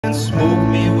and smoke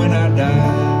me when I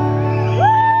die.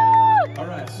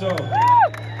 Alright, so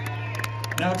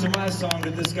now to my song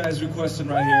that this guy's requesting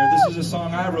right here. This is a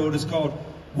song I wrote. It's called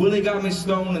Willie Got Me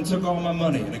Stoned and Took All My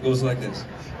Money, and it goes like this.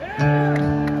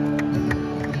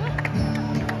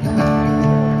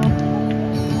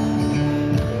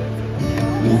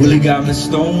 Willie got me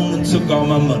stoned and took all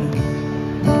my money.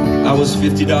 I was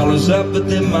 $50 up, but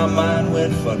then my mind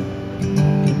went funny.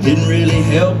 It didn't really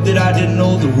help that I didn't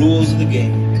know the rules of the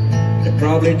game. It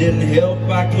probably didn't help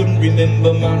I couldn't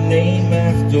remember my name.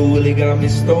 After Willie got me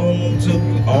stoned, took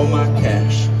all my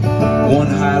cash. One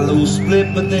high-low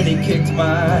split, but then he kicked my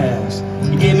ass.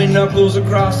 He gave me knuckles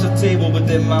across the table, but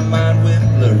then my mind went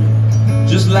blurry.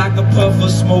 Just like a puff of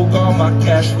smoke, all my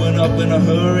cash went up in a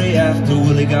hurry. After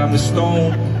Willie got me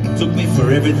stoned, took me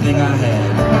for everything I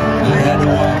had. I had to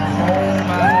walk home,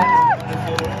 I had to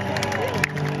for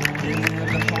didn't have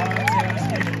the heart to ask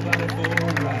anybody for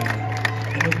a ride.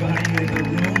 Nobody in the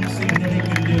room seemed any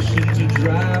condition to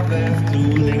drive. After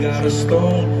Willie got us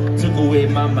stoned, took away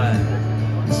my mind.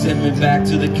 Sent me back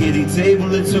to the kiddie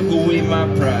table, it took away my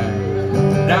pride.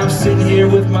 Now I'm sitting here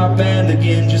with my band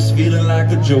again, just feeling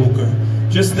like a joker.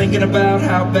 Just thinking about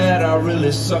how bad I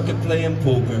really suck at playing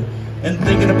poker. And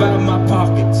thinking about my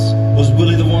pockets, was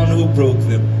Willie the one who broke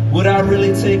them? Would I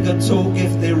really take a toke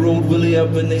if they rolled Willie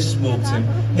up and they smoked him?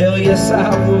 Hell yes I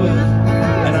would,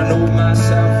 and I know it might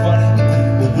sound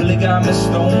funny, but Willie got me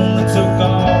stoned and took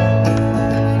all.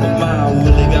 But my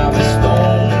Willie got me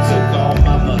stoned and took all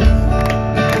my money.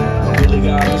 Willie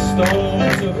got me stoned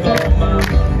and took all my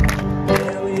money.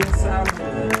 Hell yes I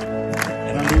would,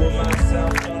 and I know it might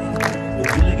sound funny, but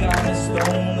Willie got me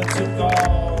stoned and took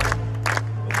all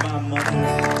my money.